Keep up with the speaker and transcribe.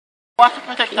Water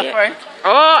protector for it.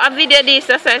 Oh, a video this,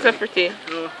 that's why it's so pretty.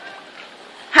 Yeah.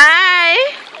 Hi!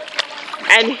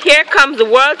 And here comes the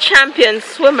world champion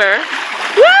swimmer.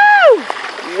 Woo!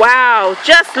 Wow,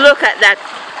 just look at that.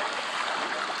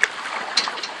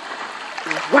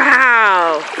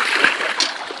 Wow!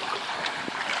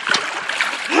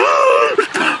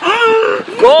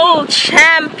 Gold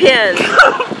champion!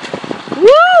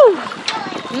 Woo!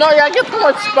 No, you get too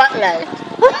much spotlight.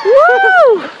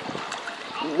 Woo!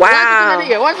 Wow!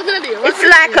 What's it gonna do? It's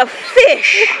like a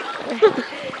fish.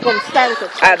 Come stand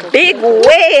it. A big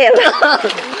whale.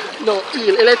 No,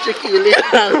 eel, electric eel.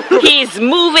 He's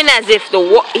moving as if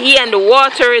he and the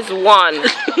water is one.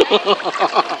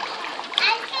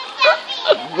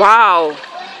 Wow.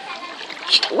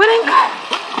 What I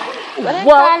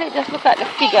call it? Just look at the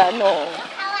figure, no.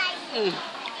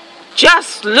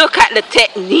 Just look at the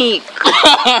technique.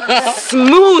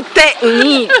 Smooth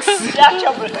techniques.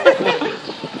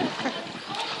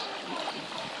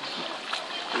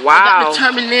 That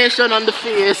determination on the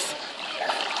face.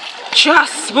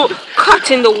 Just smooth.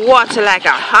 Cutting the water like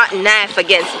a hot knife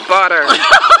against butter.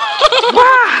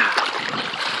 Wow.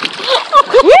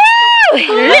 Woo!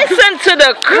 Listen to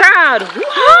the crowd.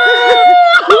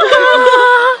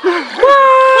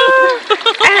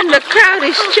 And the crowd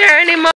is cheering him on.